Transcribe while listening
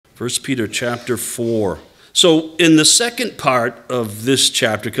1 Peter chapter 4. So in the second part of this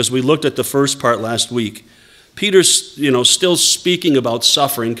chapter, because we looked at the first part last week, Peter's, still speaking about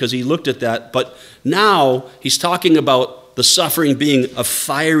suffering because he looked at that, but now he's talking about the suffering being a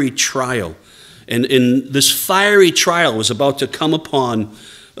fiery trial. And this fiery trial was about to come upon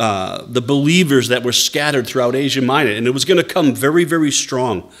the believers that were scattered throughout Asia Minor, and it was going to come very, very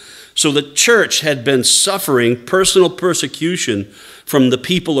strong. So the church had been suffering personal persecution from the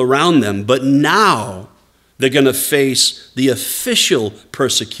people around them, but now they're going to face the official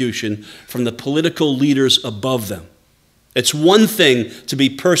persecution from the political leaders above them. It's one thing to be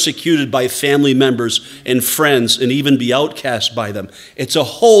persecuted by family members and friends and even be outcast by them. It's a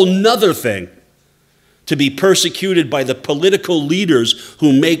whole nother thing to be persecuted by the political leaders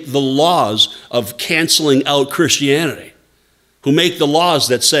who make the laws of canceling out Christianity, who make the laws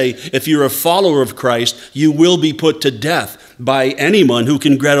that say if you're a follower of Christ, you will be put to death by anyone who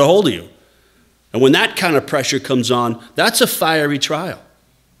can get a hold of you. And when that kind of pressure comes on, that's a fiery trial.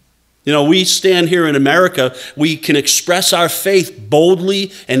 We stand here in America, we can express our faith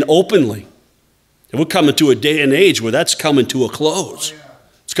boldly and openly. And we're coming to a day and age where that's coming to a close.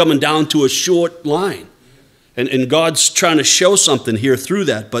 It's coming down to a short line. And God's trying to show something here through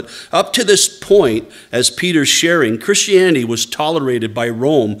that. But up to this point, as Peter's sharing, Christianity was tolerated by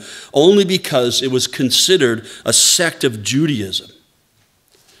Rome only because it was considered a sect of Judaism.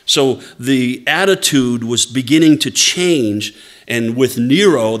 So the attitude was beginning to change, and with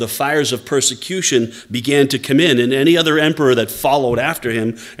Nero, the fires of persecution began to come in, and any other emperor that followed after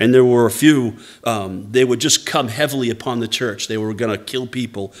him, and there were a few, they would just come heavily upon the church. They were going to kill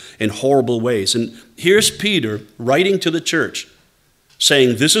people in horrible ways. And here's Peter writing to the church,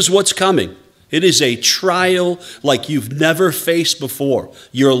 saying, this is what's coming. It is a trial like you've never faced before.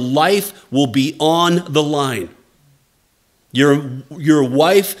 Your life will be on the line. Your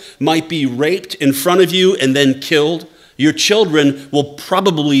wife might be raped in front of you and then killed. Your children will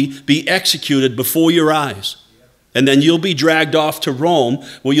probably be executed before your eyes. And then you'll be dragged off to Rome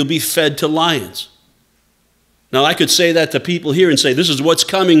where you'll be fed to lions. Now, I could say that to people here and say, this is what's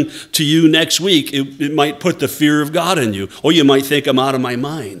coming to you next week. It might put the fear of God in you. Or you might think I'm out of my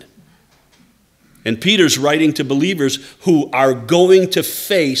mind. And Peter's writing to believers who are going to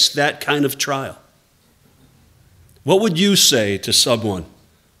face that kind of trial. What would you say to someone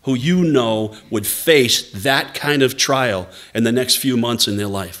who you know would face that kind of trial in the next few months in their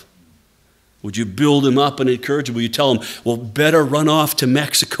life? Would you build them up and encourage them? Will you tell them, well, better run off to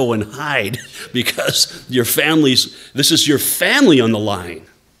Mexico and hide because this is your family on the line?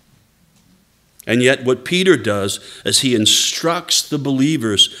 And yet what Peter does is he instructs the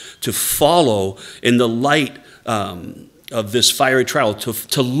believers to follow in the light of this fiery trial,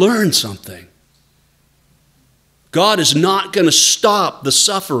 to learn something. God is not going to stop the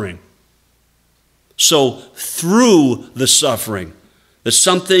suffering. So through the suffering, there's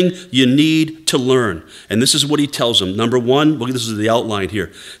something you need to learn. And this is what he tells them. Number one, look, this is the outline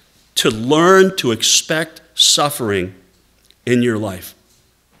here. To learn to expect suffering in your life.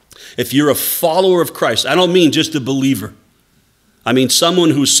 If you're a follower of Christ, I don't mean just a believer. I mean someone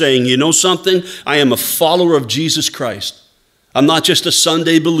who's saying, you know something? I am a follower of Jesus Christ. I'm not just a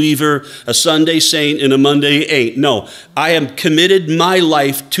Sunday believer, a Sunday saint, and a Monday ain't. No, I am committed my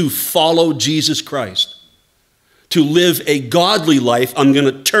life to follow Jesus Christ. To live a godly life, I'm going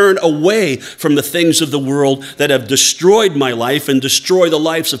to turn away from the things of the world that have destroyed my life and destroy the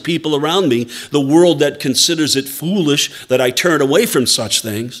lives of people around me, the world that considers it foolish that I turn away from such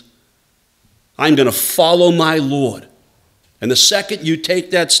things. I'm going to follow my Lord. And the second you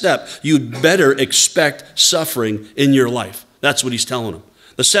take that step, you'd better expect suffering in your life. That's what he's telling them.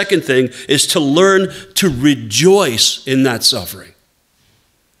 The second thing is to learn to rejoice in that suffering.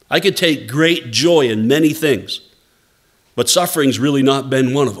 I could take great joy in many things, but suffering's really not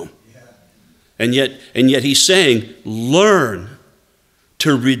been one of them. And yet he's saying, learn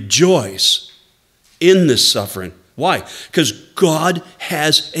to rejoice in this suffering. Why? Because God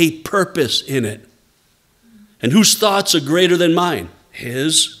has a purpose in it. And whose thoughts are greater than mine?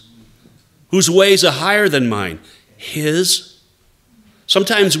 His. Whose ways are higher than mine? His.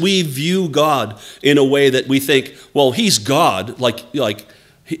 Sometimes we view God in a way that we think, well, he's God, like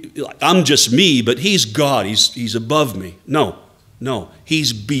I'm just me, but he's God, he's above me. No,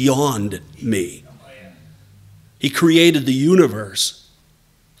 he's beyond me. He created the universe.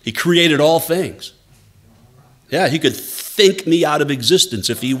 He created all things. Yeah, he could think me out of existence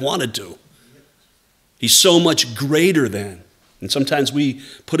if he wanted to. He's so much greater than. And sometimes we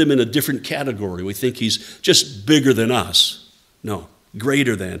put him in a different category. We think he's just bigger than us. No,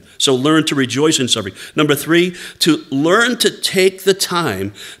 greater than. So learn to rejoice in suffering. Number 3, to learn to take the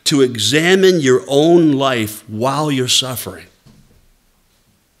time to examine your own life while you're suffering.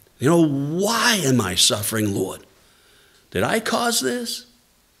 You know, why am I suffering, Lord? Did I cause this?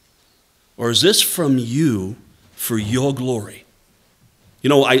 Or is this from you for your glory? You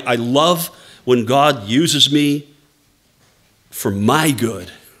know, I love when God uses me for my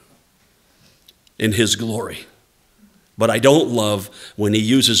good in his glory. But I don't love when he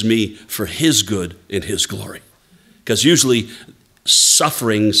uses me for his good in his glory. Because usually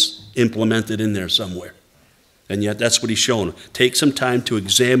suffering's implemented in there somewhere. And yet that's what he's shown. Take some time to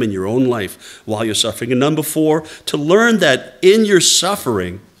examine your own life while you're suffering. And number 4, to learn that in your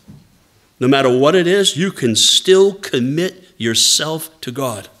suffering, no matter what it is, you can still commit yourself to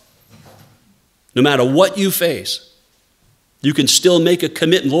God. No matter what you face, you can still make a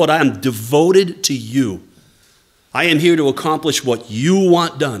commitment. Lord, I am devoted to you. I am here to accomplish what you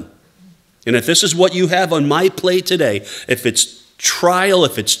want done. And if this is what you have on my plate today, if it's trial,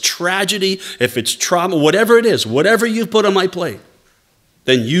 if it's tragedy, if it's trauma, whatever it is, whatever you've put on my plate,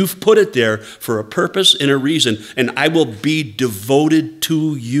 then you've put it there for a purpose and a reason, and I will be devoted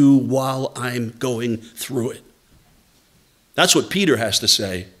to you while I'm going through it. That's what Peter has to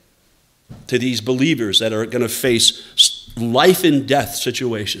say to these believers that are going to face life and death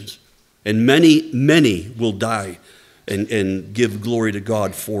situations. And many will die and give glory to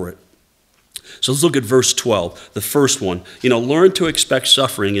God for it. So let's look at verse 12, the first one. Learn to expect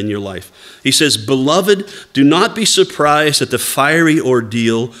suffering in your life. He says, "Beloved, do not be surprised at the fiery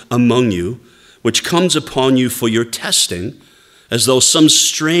ordeal among you, which comes upon you for your testing, as though some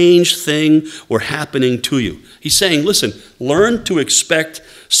strange thing were happening to you." He's saying, listen, learn to expect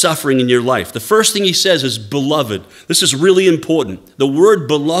suffering in your life. The first thing he says is beloved. This is really important. The word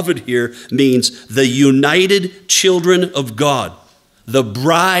beloved here means the united children of God, the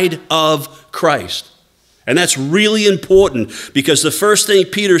bride of Christ. And that's really important because the first thing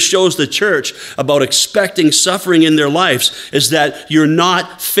Peter shows the church about expecting suffering in their lives is that you're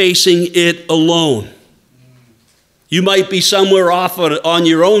not facing it alone. You might be somewhere off on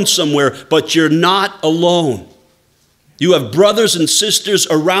your own somewhere, but you're not alone. You have brothers and sisters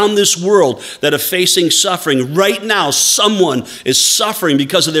around this world that are facing suffering. Right now, someone is suffering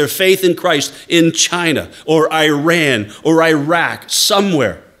because of their faith in Christ in China or Iran or Iraq,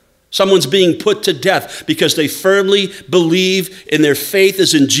 somewhere. Someone's being put to death because they firmly believe in their faith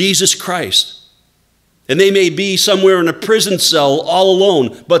is in Jesus Christ. And they may be somewhere in a prison cell all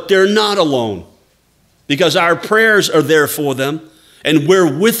alone, but they're not alone because our prayers are there for them. And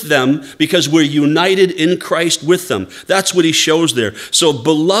we're with them because we're united in Christ with them. That's what he shows there. So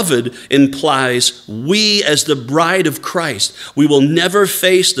beloved implies we as the bride of Christ, we will never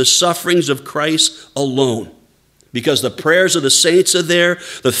face the sufferings of Christ alone. Because the prayers of the saints are there,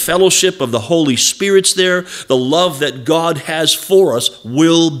 the fellowship of the Holy Spirit's there, the love that God has for us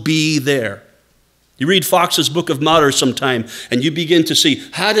will be there. You read Fox's Book of Martyrs sometime, and you begin to see,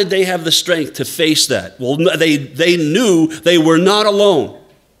 how did they have the strength to face that? Well, they knew they were not alone.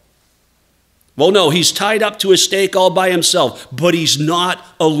 Well, no, he's tied up to a stake all by himself, but he's not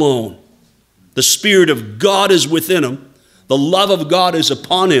alone. The Spirit of God is within him. The love of God is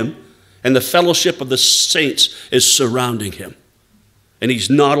upon him, and the fellowship of the saints is surrounding him. And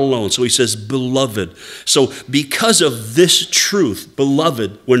he's not alone. So he says, beloved. So because of this truth,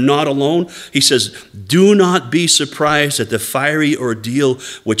 beloved, we're not alone. He says, do not be surprised at the fiery ordeal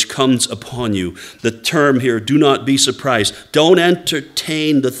which comes upon you. The term here, do not be surprised. Don't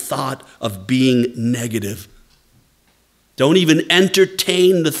entertain the thought of being negative. Don't even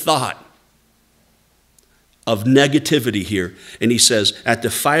entertain the thought of negativity here. And he says, at the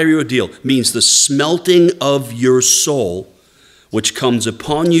fiery ordeal means the smelting of your soul, which comes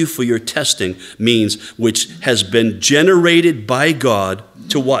upon you for your testing, means which has been generated by God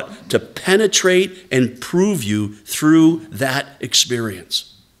to what? To penetrate and prove you through that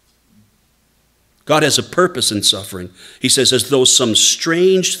experience. God has a purpose in suffering. He says, as though some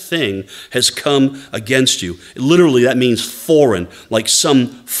strange thing has come against you. Literally, that means foreign, like some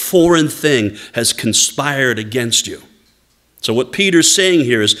foreign thing has conspired against you. So what Peter's saying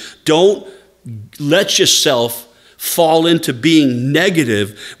here is, don't let yourself fall into being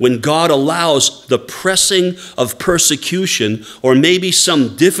negative when God allows the pressing of persecution or maybe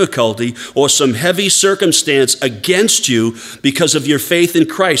some difficulty or some heavy circumstance against you because of your faith in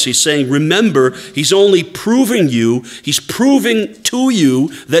Christ. He's saying, remember, he's only proving he's proving to you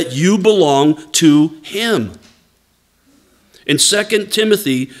that you belong to him. In 2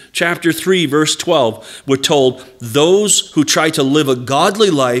 Timothy chapter 3, verse 12, we're told, those who try to live a godly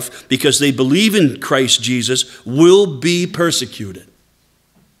life because they believe in Christ Jesus will be persecuted.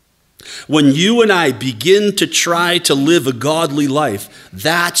 When you and I begin to try to live a godly life,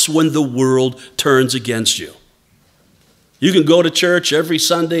 that's when the world turns against you. You can go to church every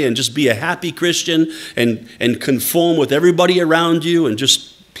Sunday and just be a happy Christian and conform with everybody around you and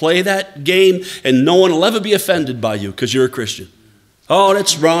just play that game, and no one will ever be offended by you because you're a Christian. Oh,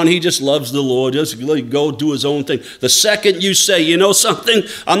 that's Ron. He just loves the Lord. Just go do his own thing. The second you say, you know something,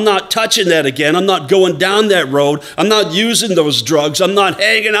 I'm not touching that again. I'm not going down that road. I'm not using those drugs. I'm not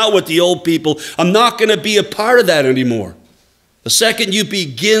hanging out with the old people. I'm not going to be a part of that anymore. The second you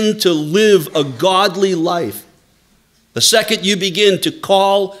begin to live a godly life, the second you begin to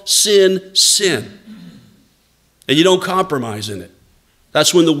call sin, sin, and you don't compromise in it,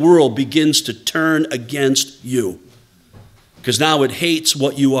 that's when the world begins to turn against you. Because now it hates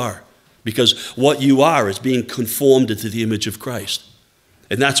what you are. Because what you are is being conformed into the image of Christ.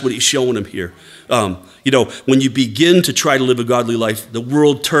 And that's what he's showing him here. When you begin to try to live a godly life, the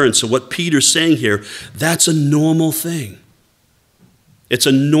world turns. So what Peter's saying here, that's a normal thing. It's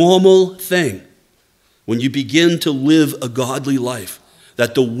a normal thing when you begin to live a godly life,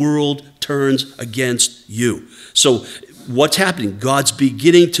 that the world turns against you. So what's happening? God's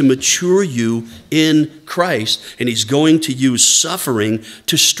beginning to mature you in Christ, and he's going to use suffering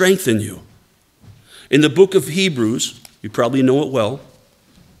to strengthen you. In the book of Hebrews, you probably know it well,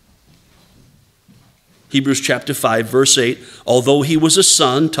 Hebrews chapter 5, verse 8, although he was a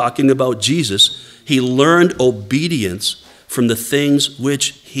son, talking about Jesus, he learned obedience from the things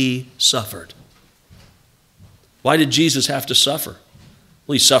which he suffered. Why did Jesus have to suffer?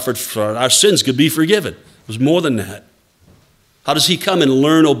 Well, he suffered for our sins could be forgiven. It was more than that. How does he come and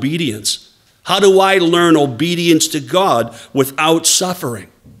learn obedience? How do I learn obedience to God without suffering?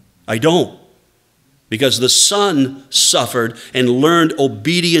 I don't. Because the Son suffered and learned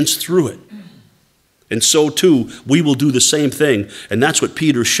obedience through it. And so too, we will do the same thing. And that's what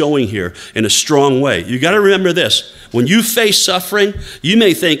Peter's showing here in a strong way. You got to remember this. When you face suffering, you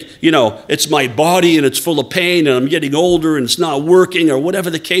may think, it's my body and it's full of pain and I'm getting older and it's not working or whatever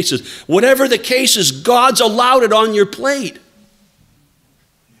the case is. Whatever the case is, God's allowed it on your plate.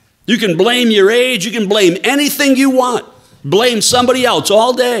 You can blame your age. You can blame anything you want. Blame somebody else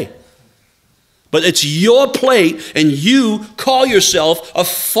all day. But it's your plate, and you call yourself a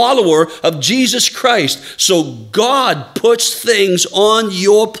follower of Jesus Christ. So God puts things on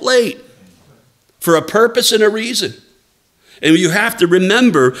your plate for a purpose and a reason. And you have to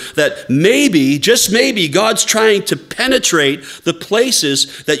remember that maybe, just maybe, God's trying to penetrate the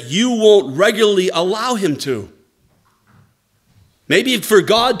places that you won't regularly allow him to. Maybe for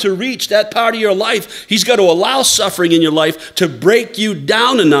God to reach that part of your life, he's got to allow suffering in your life to break you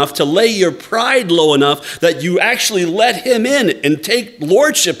down enough, to lay your pride low enough that you actually let him in and take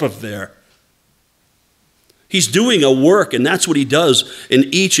lordship of there. He's doing a work, and that's what he does in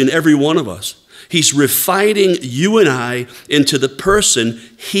each and every one of us. He's refining you and I into the person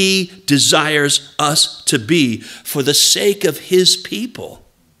he desires us to be for the sake of his people.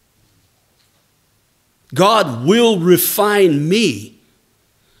 God will refine me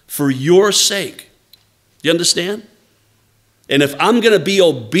for your sake. You understand? And if I'm going to be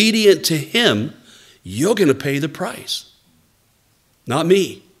obedient to him, you're going to pay the price. Not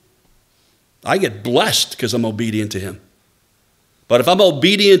me. I get blessed because I'm obedient to him. But if I'm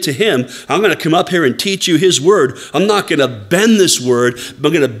obedient to him, I'm going to come up here and teach you his word. I'm not going to bend this word. I'm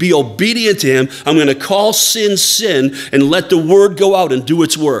going to be obedient to him. I'm going to call sin, sin, and let the word go out and do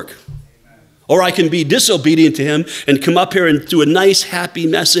its work. Or I can be disobedient to him and come up here and do a nice, happy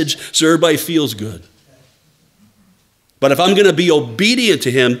message so everybody feels good. But if I'm going to be obedient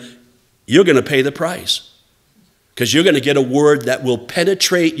to him, you're going to pay the price. Because you're going to get a word that will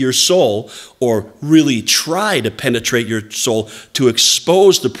penetrate your soul, or really try to penetrate your soul to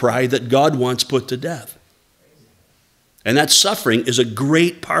expose the pride that God wants put to death. And that suffering is a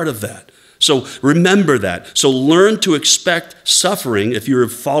great part of that. So remember that. So learn to expect suffering if you're a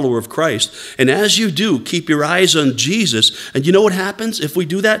follower of Christ. And as you do, keep your eyes on Jesus. And you know what happens if we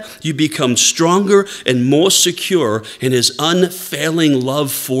do that? You become stronger and more secure in his unfailing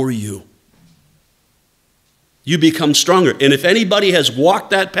love for you. You become stronger. And if anybody has walked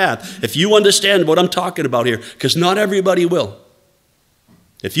that path, if you understand what I'm talking about here, because not everybody will.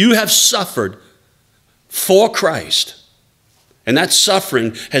 If you have suffered for Christ, and that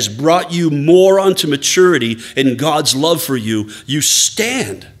suffering has brought you more onto maturity in God's love for you, you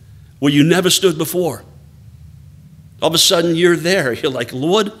stand where you never stood before. All of a sudden you're there. You're like,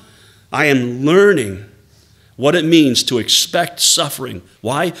 Lord, I am learning what it means to expect suffering.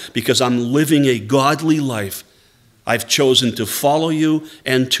 Why? Because I'm living a godly life. I've chosen to follow you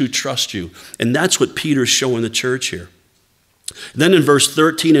and to trust you. And that's what Peter's showing the church here. Then in verse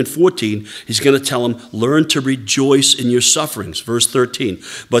 13 and 14, he's going to tell them, learn to rejoice in your sufferings. Verse 13,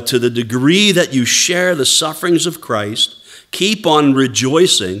 but to the degree that you share the sufferings of Christ, keep on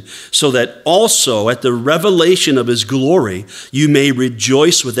rejoicing, so that also at the revelation of his glory, you may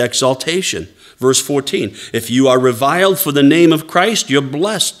rejoice with exultation. Verse 14, if you are reviled for the name of Christ, you're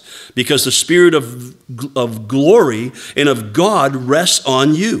blessed, because the Spirit of glory and of God rests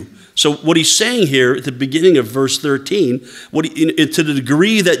on you. So what he's saying here at the beginning of verse 13, to the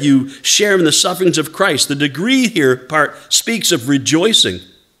degree that you share in the sufferings of Christ, the degree here part speaks of rejoicing.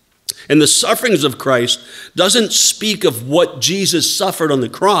 And the sufferings of Christ doesn't speak of what Jesus suffered on the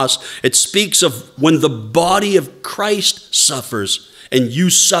cross. It speaks of when the body of Christ suffers and you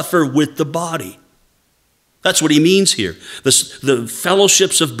suffer with the body. That's what he means here. The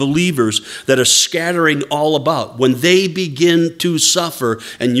fellowships of believers that are scattering all about, when they begin to suffer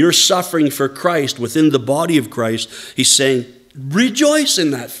and you're suffering for Christ within the body of Christ, he's saying, rejoice in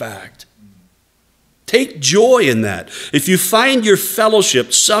that fact. Take joy in that. If you find your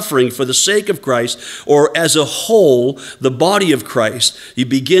fellowship suffering for the sake of Christ, or as a whole, the body of Christ, you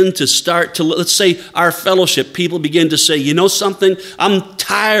begin to start to, let's say our fellowship, people begin to say, you know something? I'm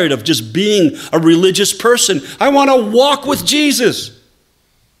tired of just being a religious person. I want to walk with Jesus.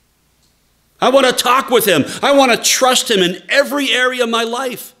 I want to talk with him. I want to trust him in every area of my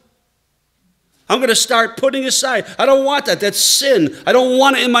life. I'm going to start putting aside. I don't want that. That's sin. I don't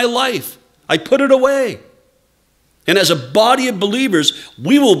want it in my life. I put it away. And as a body of believers,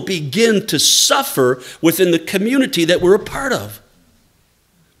 we will begin to suffer within the community that we're a part of.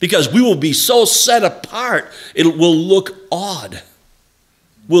 Because we will be so set apart, it will look odd.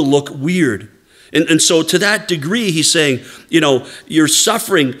 Will look weird. And so to that degree, he's saying, you're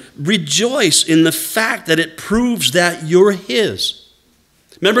suffering, rejoice in the fact that it proves that you're his.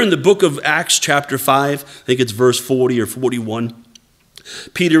 Remember in the book of Acts chapter 5, I think it's verse 40 or 41,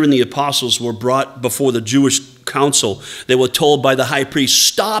 Peter and the apostles were brought before the Jewish council. They were told by the high priest,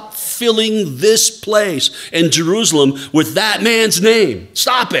 stop filling this place in Jerusalem with that man's name.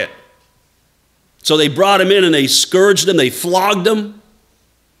 Stop it. So they brought him in and they scourged him. They flogged him.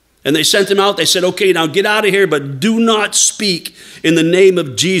 And they sent him out. They said, okay, now get out of here, but do not speak in the name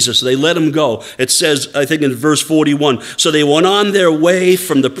of Jesus. They let him go. It says, I think in verse 41, so they went on their way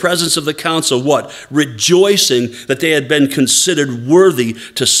from the presence of the council, what? Rejoicing that they had been considered worthy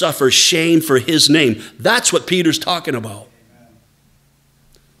to suffer shame for his name. That's what Peter's talking about.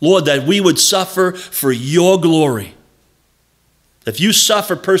 Lord, that we would suffer for your glory. If you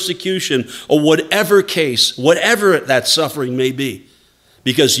suffer persecution or whatever case, whatever that suffering may be,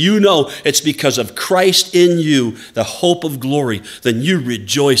 because you know it's because of Christ in you, the hope of glory, then you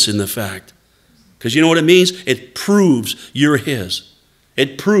rejoice in the fact. Because you know what it means? It proves you're his.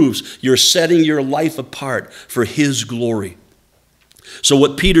 It proves you're setting your life apart for his glory. So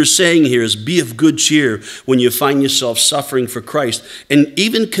what Peter's saying here is be of good cheer when you find yourself suffering for Christ, and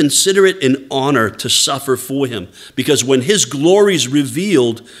even consider it an honor to suffer for him. Because when his glory is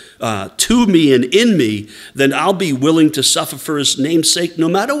revealed to me and in me, then I'll be willing to suffer for his name's sake no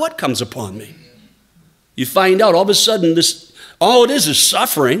matter what comes upon me. You find out all of a sudden all it is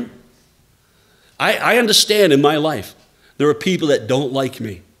suffering. I understand in my life there are people that don't like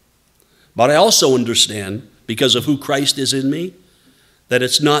me. But I also understand, because of who Christ is in me, that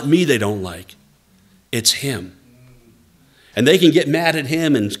it's not me they don't like, it's him. And they can get mad at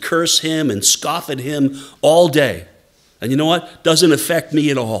him and curse him and scoff at him all day. And you know what? Doesn't affect me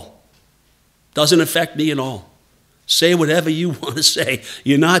at all. Doesn't affect me at all. Say whatever you want to say.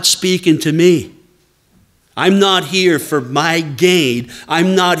 You're not speaking to me. I'm not here for my gain.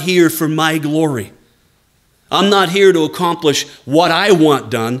 I'm not here for my glory. I'm not here to accomplish what I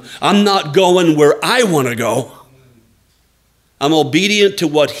want done. I'm not going where I want to go. I'm obedient to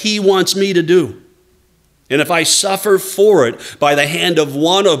what he wants me to do. And if I suffer for it by the hand of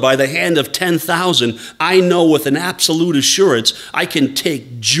one or by the hand of 10,000, I know with an absolute assurance I can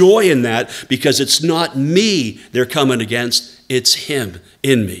take joy in that, because it's not me they're coming against, it's him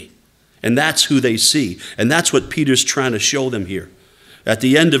in me. And that's who they see. And that's what Peter's trying to show them here. At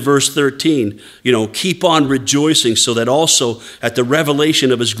the end of verse 13, keep on rejoicing, so that also at the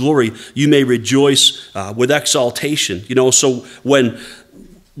revelation of his glory, you may rejoice with exaltation. So when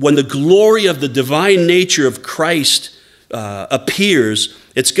the glory of the divine nature of Christ appears,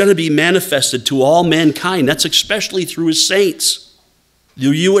 it's going to be manifested to all mankind. That's especially through his saints,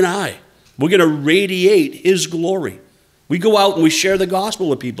 you and I. We're going to radiate his glory. We go out and we share the gospel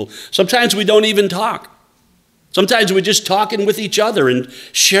with people. Sometimes we don't even talk. Sometimes we're just talking with each other and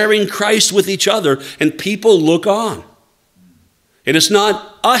sharing Christ with each other, and people look on. And it's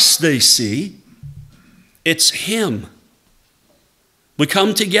not us they see, it's him. We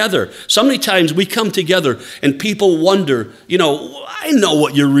come together. So many times we come together and people wonder, I know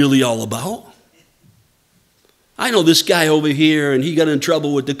what you're really all about. I know this guy over here, and he got in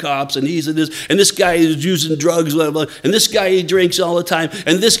trouble with the cops, and he's in this, and this guy is using drugs, blah, blah, and this guy, he drinks all the time,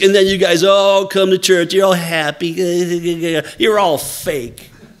 and then you guys all come to church, you're all happy, you're all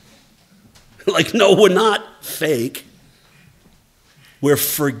fake. Like, no, we're not fake. We're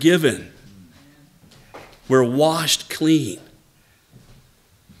forgiven. We're washed clean.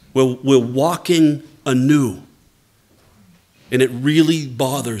 We're walking anew. And it really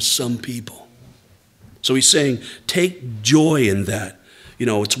bothers some people. So he's saying, take joy in that.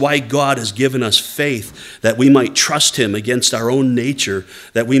 It's why God has given us faith, that we might trust him against our own nature,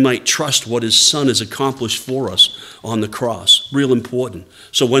 that we might trust what his son has accomplished for us on the cross. Real important.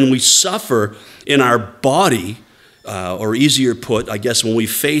 So when we suffer in our body, or easier put, I guess, when we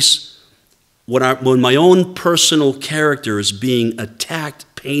face, when my own personal character is being attacked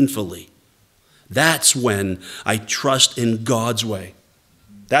painfully, that's when I trust in God's way.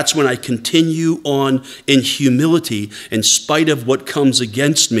 That's when I continue on in humility in spite of what comes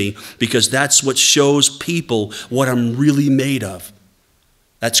against me, because that's what shows people what I'm really made of.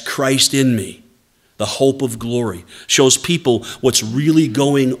 That's Christ in me, the hope of glory. Shows people what's really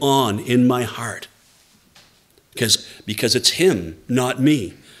going on in my heart. Because it's him, not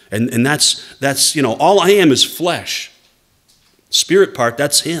me. And that's all I am is flesh. Spirit part,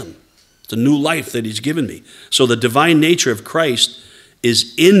 that's him. It's a new life that he's given me. So the divine nature of Christ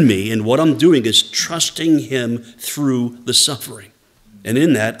is in me, and what I'm doing is trusting him through the suffering. And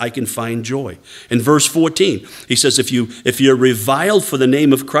in that, I can find joy. In verse 14, he says, if you're reviled for the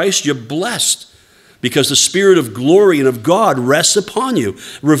name of Christ, you're blessed, because the Spirit of glory and of God rests upon you.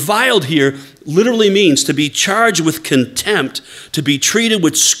 Reviled here literally means to be charged with contempt, to be treated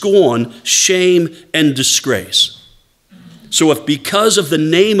with scorn, shame, and disgrace. So if because of the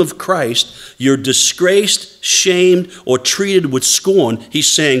name of Christ, you're disgraced, shamed, or treated with scorn, he's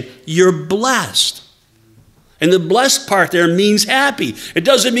saying you're blessed. And the blessed part there means happy. It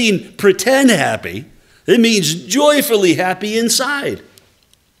doesn't mean pretend happy. It means joyfully happy inside.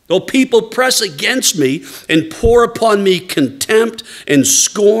 Though people press against me and pour upon me contempt and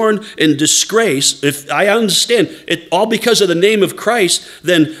scorn and disgrace, if I understand it all because of the name of Christ,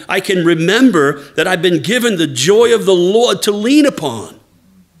 then I can remember that I've been given the joy of the Lord to lean upon.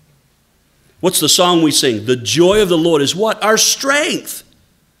 What's the song we sing? The joy of the Lord is what? Our strength.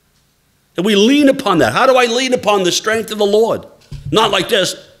 And we lean upon that. How do I lean upon the strength of the Lord? Not like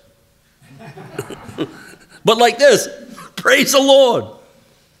this, but like this. Praise the Lord.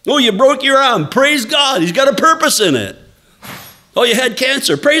 Oh, you broke your arm. Praise God. He's got a purpose in it. Oh, you had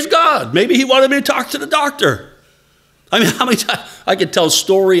cancer. Praise God. Maybe he wanted me to talk to the doctor. I mean, how many times? I could tell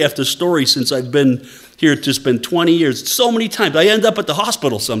story after story since I've been here. It's just been 20 years. So many times. I end up at the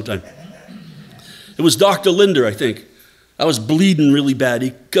hospital sometime. It was Dr. Linder, I think. I was bleeding really bad. He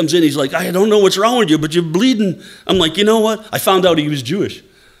comes in. He's like, I don't know what's wrong with you, but you're bleeding. I'm like, you know what? I found out he was Jewish.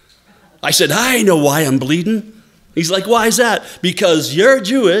 I said, I know why I'm bleeding. He's like, why is that? Because you're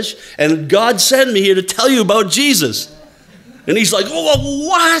Jewish, and God sent me here to tell you about Jesus. And he's like, oh,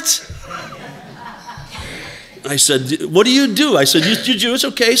 what? I said, what do you do? I said, you're Jewish?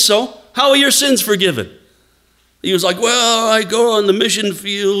 Okay, so how are your sins forgiven? He was like, well, I go on the mission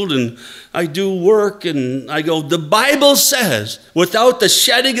field, and I do work, and I go, the Bible says, without the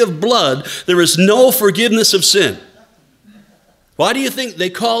shedding of blood, there is no forgiveness of sin. Why do you think they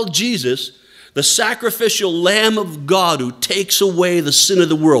called Jesus the sacrificial Lamb of God who takes away the sin of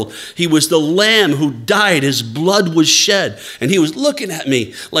the world? He was the Lamb who died. His blood was shed. And he was looking at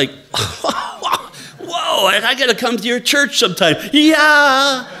me like, whoa, I got to come to your church sometime.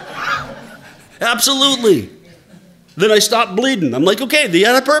 Yeah, absolutely. Then I stopped bleeding. I'm like, okay, they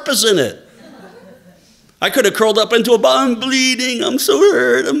had a purpose in it. I could have curled up into a ball. I'm bleeding. I'm so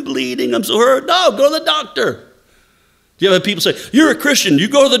hurt. I'm bleeding. I'm so hurt. No, go to the doctor. You have people say, you're a Christian, you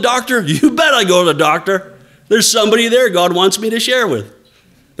go to the doctor? You bet I go to the doctor. There's somebody there God wants me to share with.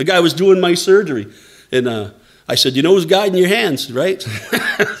 The guy was doing my surgery. And I said, you know who's guiding your hands, right?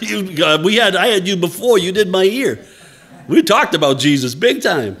 I had you before, you did my ear. We talked about Jesus big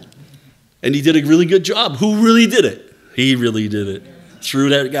time. And he did a really good job. Who really did it? He really did it. Through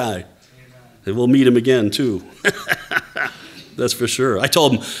that guy. And we'll meet him again too. That's for sure. I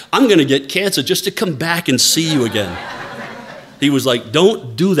told him, I'm going to get cancer just to come back and see you again. He was like,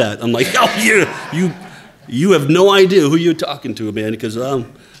 don't do that. I'm like, oh, you have no idea who you're talking to, man. Because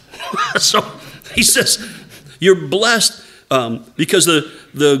so he says, you're blessed because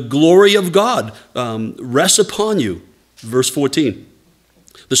the glory of God rests upon you. Verse 14.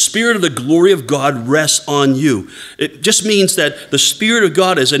 The Spirit of the glory of God rests on you. It just means that the Spirit of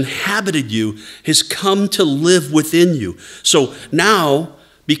God has inhabited you, has come to live within you. So now,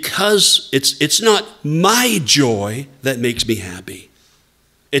 because it's not my joy that makes me happy.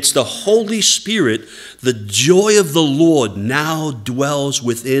 It's the Holy Spirit, the joy of the Lord now dwells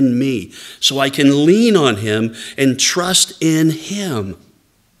within me. So I can lean on him and trust in him,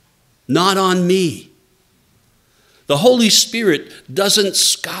 not on me. The Holy Spirit doesn't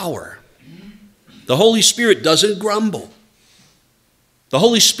scour. The Holy Spirit doesn't grumble. The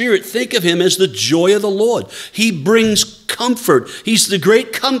Holy Spirit, think of him as the joy of the Lord. He brings comfort. He's the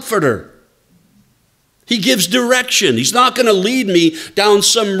great comforter. He gives direction. He's not going to lead me down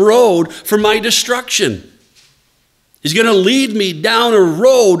some road for my destruction. He's going to lead me down a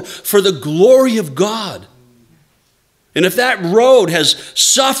road for the glory of God. And if that road has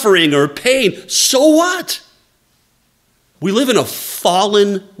suffering or pain, so what? We live in a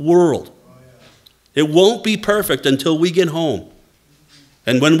fallen world. It won't be perfect until we get home.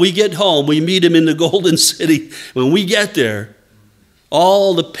 And when we get home, we meet him in the golden city. When we get there,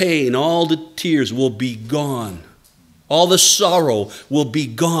 all the pain, all the tears will be gone. All the sorrow will be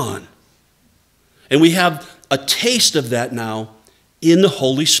gone. And we have a taste of that now in the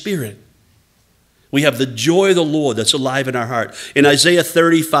Holy Spirit. We have the joy of the Lord that's alive in our heart. In Isaiah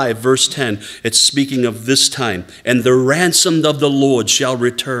 35, verse 10, it's speaking of this time. And the ransomed of the Lord shall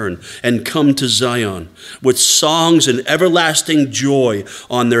return and come to Zion with songs and everlasting joy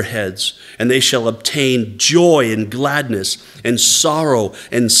on their heads. And they shall obtain joy and gladness, and sorrow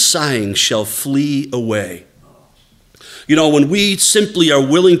and sighing shall flee away. You know, when we simply are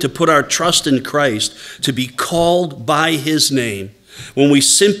willing to put our trust in Christ, to be called by his name, when we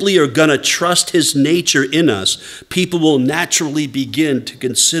simply are going to trust his nature in us, people will naturally begin to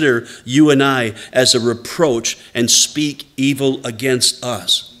consider you and I as a reproach and speak evil against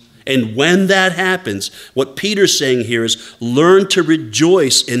us. And when that happens, what Peter's saying here is learn to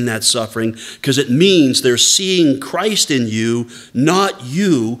rejoice in that suffering, because it means they're seeing Christ in you, not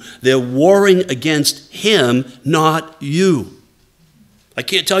you. They're warring against him, not you. I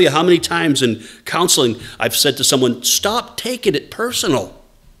can't tell you how many times in counseling I've said to someone, stop taking it personal.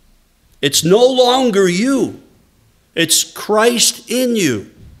 It's no longer you. It's Christ in you.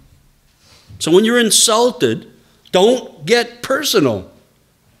 So when you're insulted, don't get personal.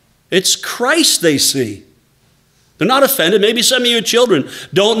 It's Christ they see. They're not offended. Maybe some of your children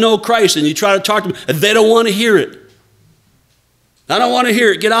don't know Christ and you try to talk to them and they don't want to hear it. I don't want to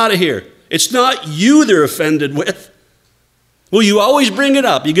hear it. Get out of here. It's not you they're offended with. Well, you always bring it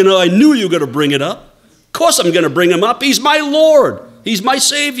up. I knew you were going to bring it up. Of course I'm going to bring him up. He's my Lord. He's my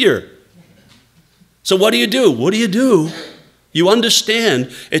Savior. So what do? You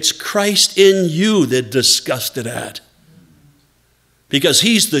understand it's Christ in you they're disgusted at. Because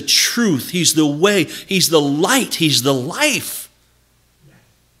he's the truth. He's the way. He's the light. He's the life.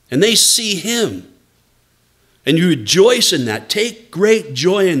 And they see him. And you rejoice in that. Take great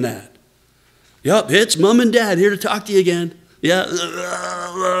joy in that. Yep, it's Mom and Dad here to talk to you again. Yeah,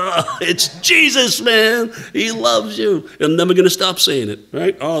 it's Jesus, man. He loves you. I'm never going to stop saying it,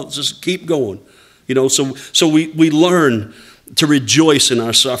 right? Oh, just keep going. So we learn to rejoice in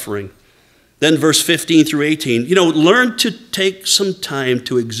our suffering. Then verse 15 through 18, learn to take some time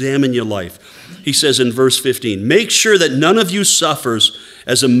to examine your life. He says in verse 15, make sure that none of you suffers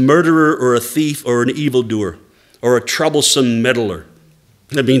as a murderer or a thief or an evildoer or a troublesome meddler.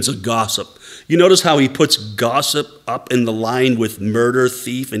 That means a gossip. You notice how he puts gossip up in the line with murder,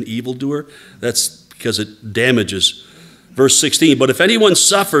 thief, and evildoer? That's because it damages. Verse 16, but if anyone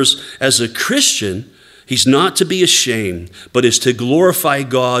suffers as a Christian, he's not to be ashamed, but is to glorify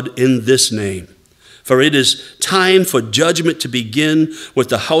God in this name. For it is time for judgment to begin with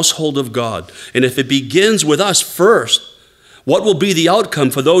the household of God. And if it begins with us first, what will be the outcome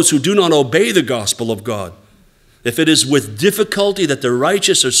for those who do not obey the gospel of God? If it is with difficulty that the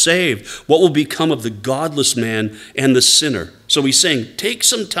righteous are saved, what will become of the godless man and the sinner? So he's saying, take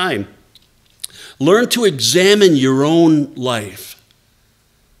some time. Learn to examine your own life.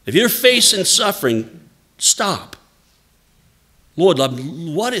 If you're facing suffering, stop. Lord,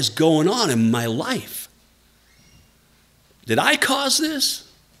 what is going on in my life? Did I cause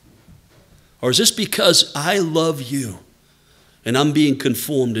this? Or is this because I love you and I'm being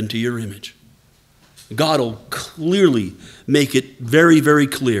conformed into your image? God will clearly make it very, very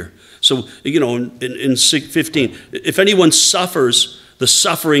clear. So, in 15, if anyone suffers, the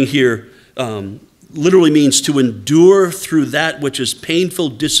suffering here literally means to endure through that which is painful,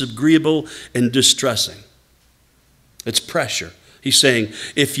 disagreeable, and distressing. It's pressure. He's saying,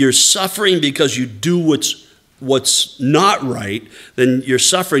 if you're suffering because you do what's what's not right, then your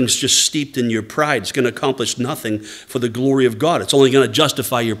suffering's just steeped in your pride. It's going to accomplish nothing for the glory of God. It's only going to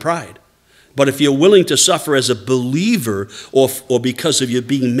justify your pride. But if you're willing to suffer as a believer or because of you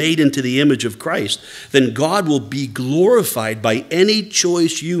being made into the image of Christ, then God will be glorified by any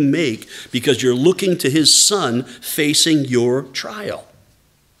choice you make because you're looking to his Son facing your trial.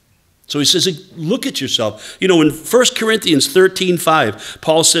 So he says, look at yourself. You know, in 1 Corinthians 13:5,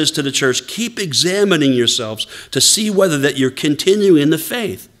 Paul says to the church, keep examining yourselves to see whether that you're continuing in the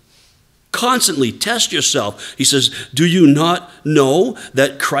faith. Constantly test yourself. He says, do you not know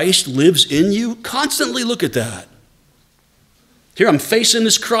that Christ lives in you? Constantly look at that. Here, I'm facing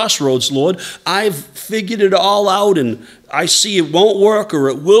this crossroads, Lord. I've figured it all out, and I see it won't work or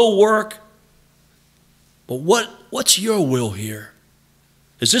it will work. But what's your will here?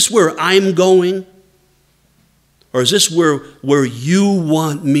 Is this where I'm going? Or is this where you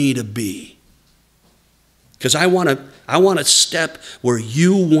want me to be? Because I want to step where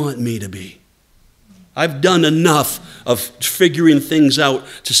you want me to be. I've done enough of figuring things out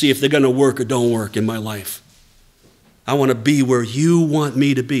to see if they're going to work or don't work in my life. I want to be where you want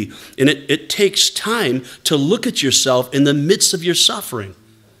me to be. And it takes time to look at yourself in the midst of your suffering,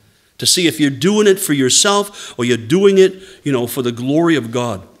 to see if you're doing it for yourself or you're doing it, for the glory of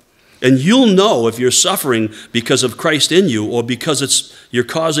God. And you'll know if you're suffering because of Christ in you or because you're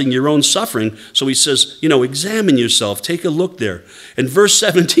causing your own suffering. So he says, examine yourself. Take a look there. In verse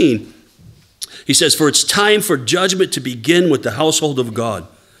 17, he says, for it's time for judgment to begin with the household of God.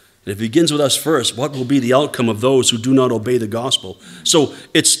 And if it begins with us first, what will be the outcome of those who do not obey the gospel? So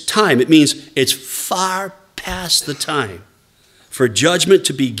it's time. It means it's far past the time for judgment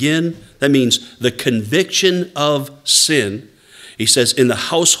to begin. That means the conviction of sin. He says, in the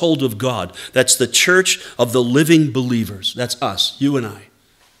household of God. That's the church of the living believers. That's us, you and I,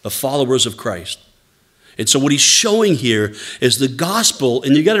 the followers of Christ. And so what he's showing here is the gospel,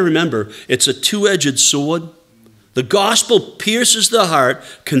 and you got to remember, it's a two-edged sword. The gospel pierces the heart,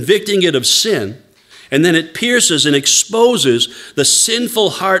 convicting it of sin, and then it pierces and exposes the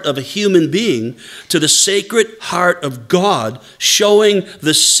sinful heart of a human being to the sacred heart of God, showing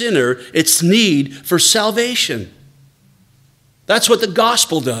the sinner its need for salvation. That's what the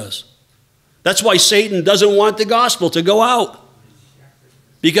gospel does. That's why Satan doesn't want the gospel to go out.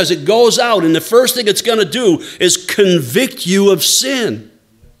 Because it goes out, and the first thing it's going to do is convict you of sin.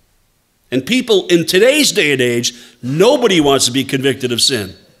 And people in today's day and age, nobody wants to be convicted of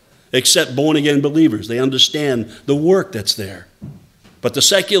sin except born-again believers. They understand the work that's there. But the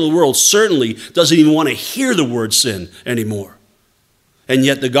secular world certainly doesn't even want to hear the word sin anymore. And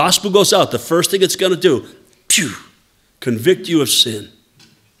yet the gospel goes out. The first thing it's going to do, convict you of sin.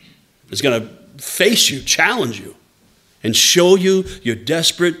 It's going to face you, challenge you, and show you your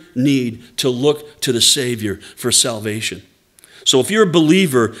desperate need to look to the Savior for salvation. So if you're a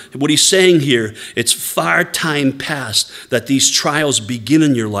believer, what he's saying here, it's far time past that these trials begin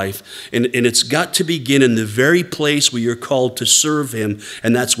in your life. And it's got to begin in the very place where you're called to serve him,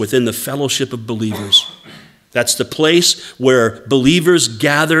 and that's within the fellowship of believers. That's the place where believers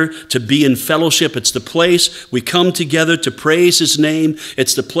gather to be in fellowship. It's the place we come together to praise his name.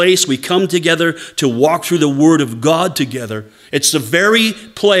 It's the place we come together to walk through the word of God together. It's the very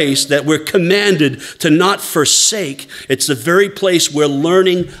place that we're commanded to not forsake. It's the very place we're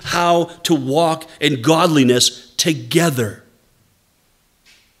learning how to walk in godliness together.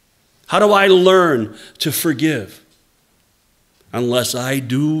 How do I learn to forgive? Unless I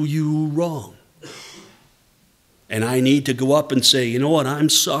do you wrong. And I need to go up and say, you know what, I'm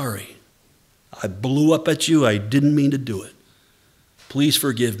sorry. I blew up at you. I didn't mean to do it. Please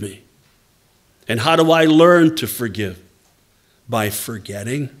forgive me. And how do I learn to forgive? By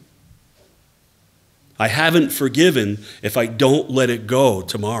forgetting. I haven't forgiven if I don't let it go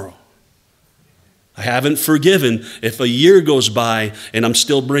tomorrow. I haven't forgiven if a year goes by and I'm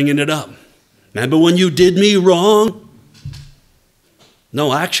still bringing it up. Remember when you did me wrong?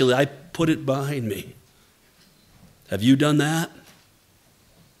 No, actually, I put it behind me. Have you done that?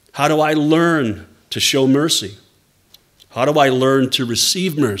 How do I learn to show mercy? How do I learn to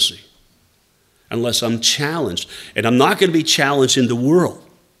receive mercy? Unless I'm challenged. And I'm not going to be challenged in the world.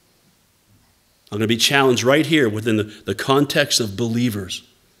 I'm going to be challenged right here within the context of believers,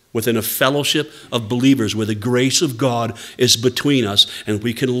 within a fellowship of believers where the grace of God is between us and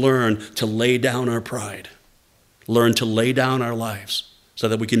we can learn to lay down our pride, learn to lay down our lives, so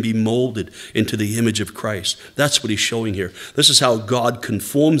that we can be molded into the image of Christ. That's what he's showing here. This is how God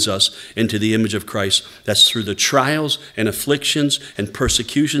conforms us into the image of Christ. That's through the trials and afflictions and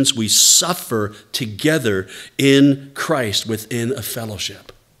persecutions we suffer together in Christ within a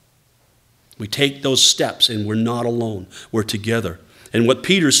fellowship. We take those steps and we're not alone. We're together. And what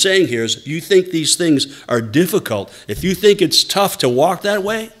Peter's saying here is, you think these things are difficult, if you think it's tough to walk that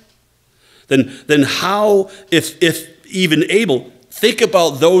way, then how, if even able, think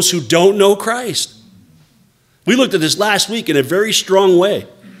about those who don't know Christ. We looked at this last week in a very strong way.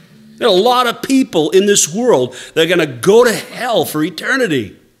 There are a lot of people in this world that are going to go to hell for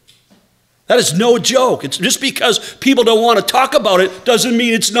eternity. That is no joke. It's just because people don't want to talk about it doesn't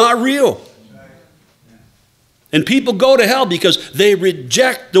mean it's not real. And people go to hell because they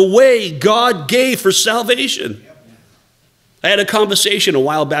reject the way God gave for salvation. I had a conversation a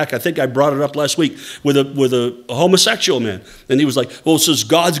while back, I think I brought it up last week, with a homosexual man. And he was like, well, so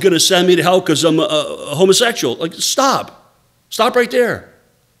God's going to send me to hell because I'm a homosexual. Like, stop. Stop right there.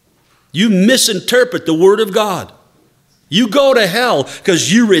 You misinterpret the word of God. You go to hell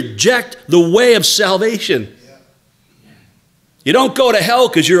because you reject the way of salvation. You don't go to hell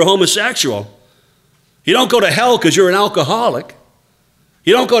because you're a homosexual. You don't go to hell because you're an alcoholic.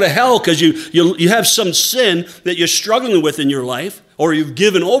 You don't go to hell because you have some sin that you're struggling with in your life or you've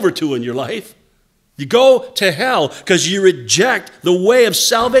given over to in your life. You go to hell because you reject the way of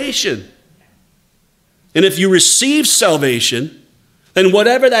salvation. And if you receive salvation, then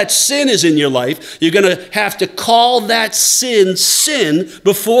whatever that sin is in your life, you're going to have to call that sin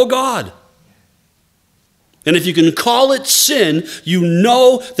before God. And if you can call it sin,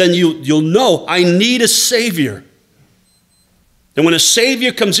 then you'll know, I need a Savior. And when a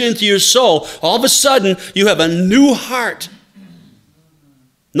Savior comes into your soul, all of a sudden you have a new heart.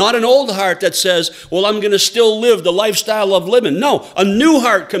 Not an old heart that says, well, I'm going to still live the lifestyle of living. No, a new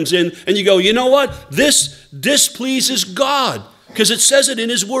heart comes in and you go, you know what? This displeases God because it says it in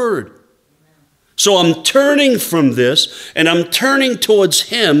His Word. So I'm turning from this and I'm turning towards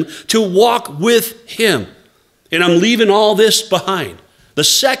Him to walk with Him. And I'm leaving all this behind. The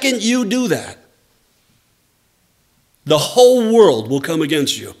second you do that, the whole world will come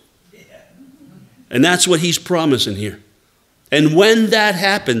against you. And that's what He's promising here. And when that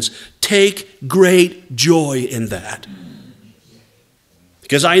happens, take great joy in that.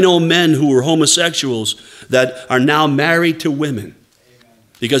 Because I know men who were homosexuals that are now married to women.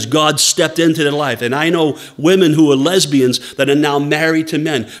 Because God stepped into their life. And I know women who are lesbians that are now married to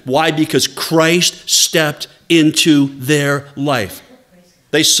men. Why? Because Christ stepped into their life.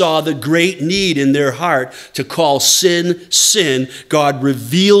 They saw the great need in their heart to call sin, sin. God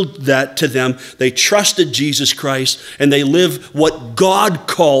revealed that to them. They trusted Jesus Christ, and they live what God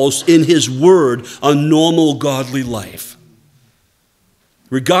calls in His Word a normal, godly life,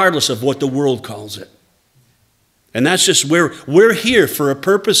 regardless of what the world calls it. And that's just where we're here for a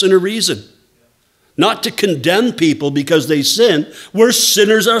purpose and a reason. Not to condemn people because they sin. We're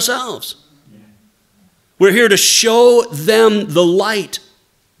sinners ourselves. We're here to show them the light,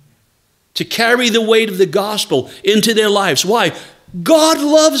 to carry the weight of the gospel into their lives. Why? God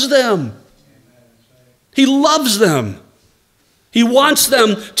loves them. He loves them. He wants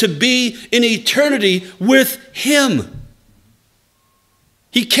them to be in eternity with Him.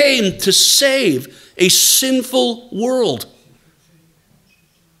 He came to save a sinful world.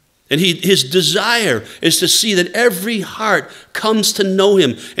 And His desire is to see that every heart comes to know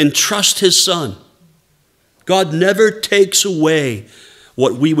Him and trust His Son. God never takes away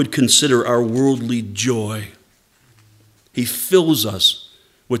what we would consider our worldly joy. He fills us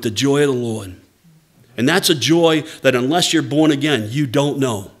with the joy of the Lord. And that's a joy that unless you're born again, you don't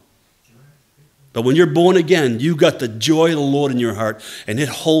know. But when you're born again, you got the joy of the Lord in your heart, and it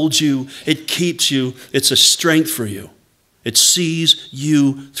holds you, it keeps you, it's a strength for you. It sees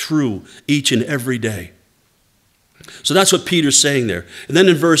you through each and every day. So that's what Peter's saying there. And then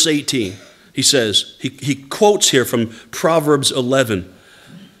in verse 18, he says, he quotes here from Proverbs 11.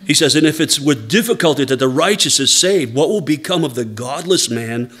 He says, and if it's with difficulty that the righteous is saved, what will become of the godless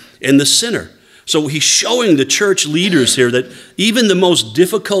man and the sinner? So he's showing the church leaders here that even the most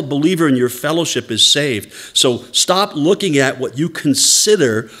difficult believer in your fellowship is saved. So stop looking at what you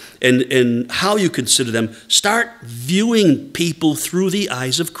consider and how you consider them. Start viewing people through the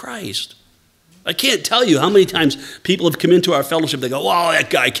eyes of Christ. I can't tell you how many times people have come into our fellowship. They go, oh,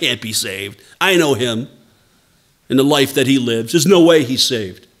 that guy can't be saved. I know him and the life that he lives. There's no way he's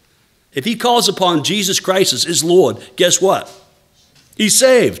saved. If he calls upon Jesus Christ as his Lord, guess what? He's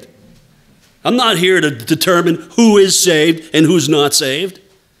saved. I'm not here to determine who is saved and who's not saved.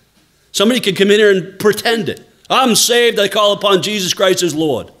 Somebody can come in here and pretend it. I'm saved, I call upon Jesus Christ as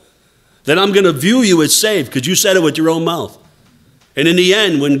Lord. Then I'm going to view you as saved because you said it with your own mouth. And in the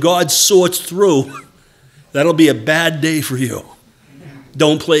end, when God sorts through, that'll be a bad day for you.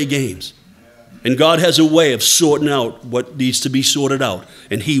 Don't play games. And God has a way of sorting out what needs to be sorted out.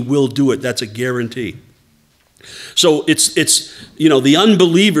 And he will do it. That's a guarantee. So it's the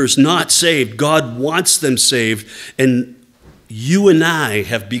unbelievers not saved. God wants them saved. And you and I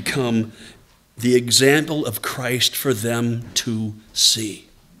have become the example of Christ for them to see.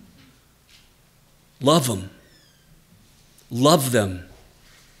 Love them. Love them.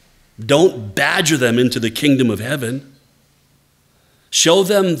 Don't badger them into the kingdom of heaven. Show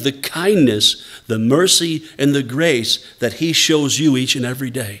them the kindness, the mercy, and the grace that he shows you each and every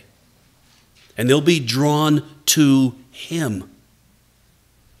day. And they'll be drawn to him.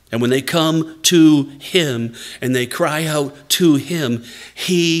 And when they come to him and they cry out to him,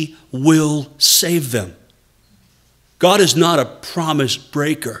 he will save them. God is not a promise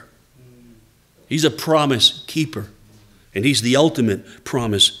breaker. He's a promise keeper. And he's the ultimate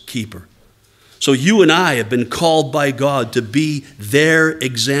promise keeper. So you and I have been called by God to be their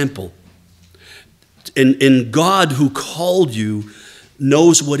example. And God who called you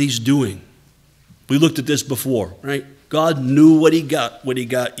knows what he's doing. We looked at this before, right? God knew what he got when he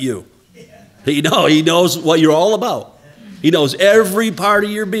got you. He knows what you're all about. He knows every part of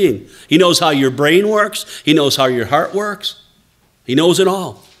your being. He knows how your brain works. He knows how your heart works. He knows it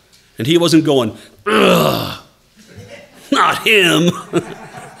all. And he wasn't going, ugh, not him.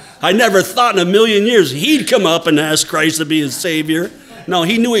 I never thought in a million years he'd come up and ask Christ to be his Savior. No,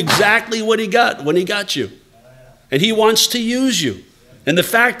 he knew exactly what he got when he got you. And he wants to use you. And the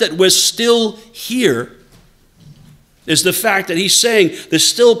fact that we're still here is the fact that he's saying there's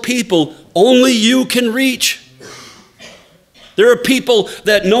still people only you can reach. There are people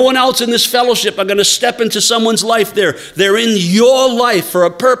that no one else in this fellowship are going to step into someone's life there. They're in your life for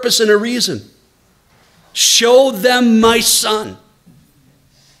a purpose and a reason. Show them my son.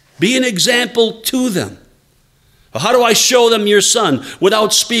 Be an example to them. How do I show them your son?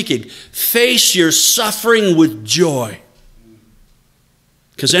 Without speaking. Face your suffering with joy.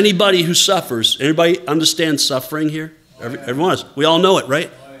 Because anybody who suffers, anybody understand suffering here? Everyone else. We all know it, right?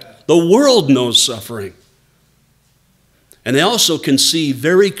 The world knows suffering. And they also can see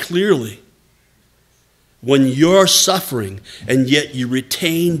very clearly when you're suffering and yet you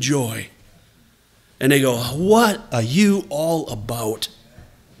retain joy. And they go, what are you all about?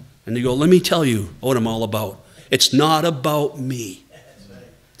 And they go, let me tell you what I'm all about. It's not about me.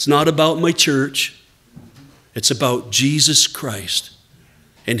 It's not about my church. It's about Jesus Christ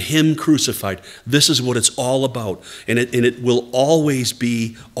and him crucified. This is what it's all about. And it will always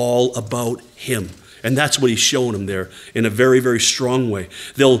be all about him. And that's what he's showing them there in a very, very strong way.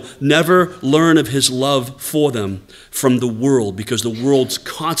 They'll never learn of his love for them from the world because the world's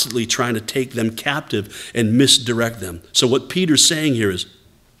constantly trying to take them captive and misdirect them. So what Peter's saying here is,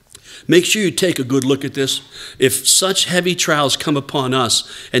 make sure you take a good look at this. If such heavy trials come upon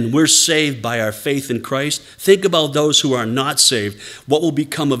us and we're saved by our faith in Christ, think about those who are not saved. What will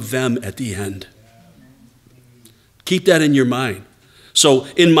become of them at the end? Keep that in your mind. So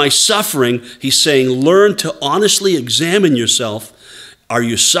in my suffering, he's saying, learn to honestly examine yourself. Are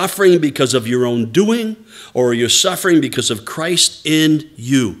you suffering because of your own doing, or are you suffering because of Christ in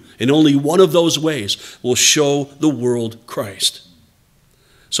you? And only one of those ways will show the world Christ.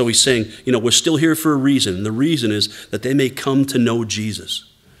 So he's saying, we're still here for a reason. And the reason is that they may come to know Jesus.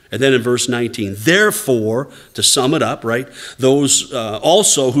 And then in verse 19, therefore, to sum it up, right, those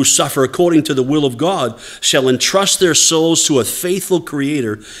also who suffer according to the will of God shall entrust their souls to a faithful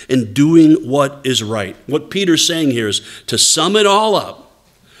Creator in doing what is right. What Peter's saying here is, to sum it all up,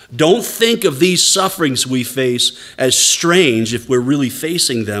 don't think of these sufferings we face as strange if we're really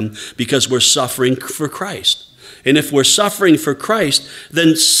facing them because we're suffering for Christ. And if we're suffering for Christ,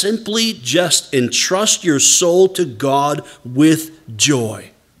 then simply just entrust your soul to God with joy.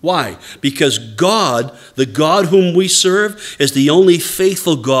 Why? Because God, the God whom we serve, is the only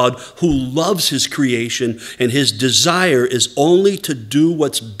faithful God who loves his creation, and his desire is only to do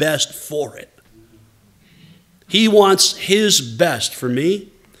what's best for it. He wants his best for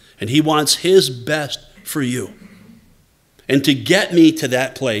me, and he wants his best for you. And to get me to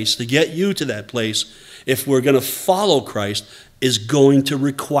that place, to get you to that place, if we're going to follow Christ, is going to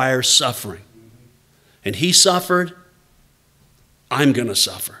require suffering. And he suffered, I'm going to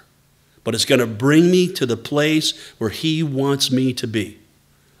suffer. But it's going to bring me to the place where he wants me to be.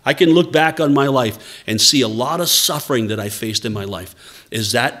 I can look back on my life and see a lot of suffering that I faced in my life.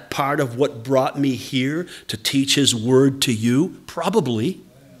 Is that part of what brought me here to teach his word to you? Probably.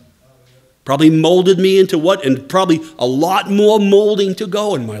 Probably molded me into what? And probably a lot more molding to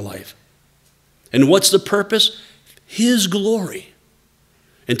go in my life. And what's the purpose? His glory.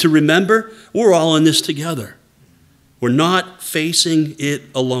 And to remember, we're all in this together. We're not facing it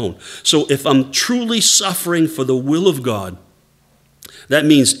alone. So if I'm truly suffering for the will of God, that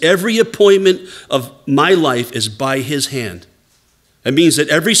means every appointment of my life is by His hand. It means that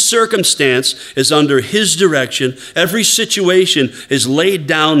every circumstance is under His direction. Every situation is laid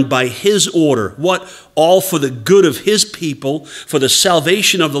down by His order. What? All for the good of His people, for the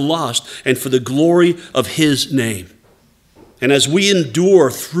salvation of the lost, and for the glory of His name. And as we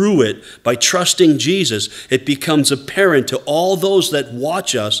endure through it by trusting Jesus, it becomes apparent to all those that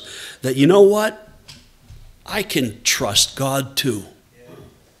watch us that, you know what? I can trust God too.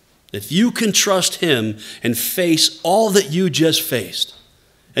 If you can trust Him and face all that you just faced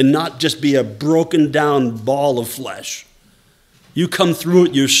and not just be a broken down ball of flesh, you come through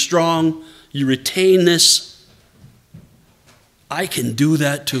it, you're strong, you retain this. I can do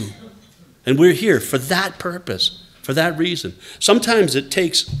that too. And we're here for that purpose, for that reason. Sometimes it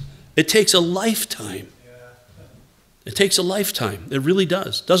takes a lifetime. It takes a lifetime. It really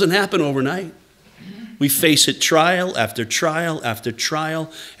does. It doesn't happen overnight. We face it trial after trial after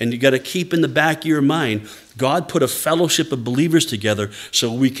trial, and you got to keep in the back of your mind, God put a fellowship of believers together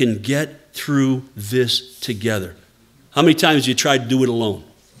so we can get through this together. How many times have you tried to do it alone?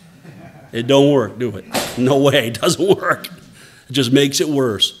 It don't work, do it? No way, it doesn't work. It just makes it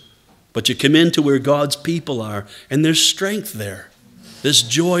worse. But you come into where God's people are, and there's strength there. There's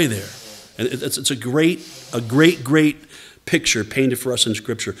joy there. And it's a great picture painted for us in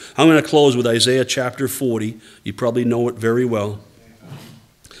Scripture. I'm going to close with Isaiah chapter 40. You probably know it very well.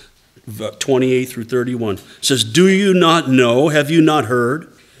 28 through 31. It says, "Do you not know? Have you not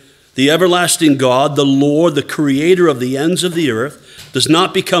heard? The everlasting God, the Lord, the creator of the ends of the earth, does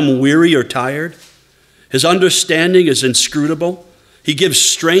not become weary or tired. His understanding is inscrutable. He gives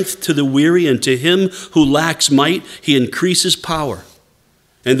strength to the weary, and to him who lacks might, He increases power.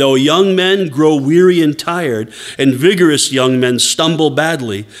 And though young men grow weary and tired, and vigorous young men stumble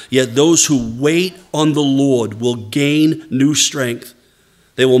badly, yet those who wait on the Lord will gain new strength.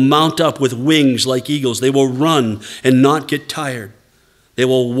 They will mount up with wings like eagles. They will run and not get tired. They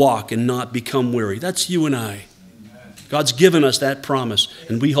will walk and not become weary." That's you and I. God's given us that promise,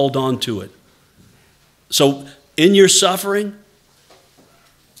 and we hold on to it. So in your suffering,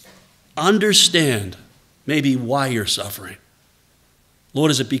 understand maybe why you're suffering. Lord,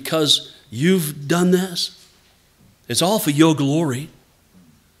 is it because you've done this? It's all for your glory.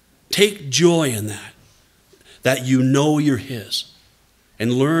 Take joy in that you know you're His,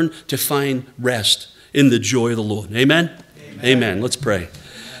 and learn to find rest in the joy of the Lord. Amen? Amen. Amen. Let's pray.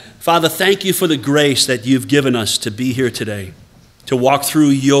 Father, thank you for the grace that you've given us to be here today, to walk through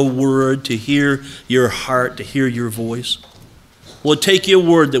your word, to hear your heart, to hear your voice. Lord, take your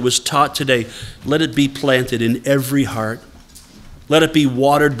word that was taught today. Let it be planted in every heart. Let it be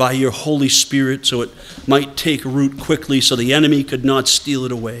watered by your Holy Spirit so it might take root quickly so the enemy could not steal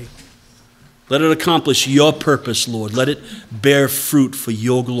it away. Let it accomplish your purpose, Lord. Let it bear fruit for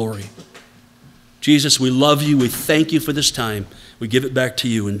your glory. Jesus, we love you. We thank you for this time. We give it back to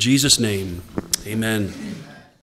you. In Jesus' name, amen.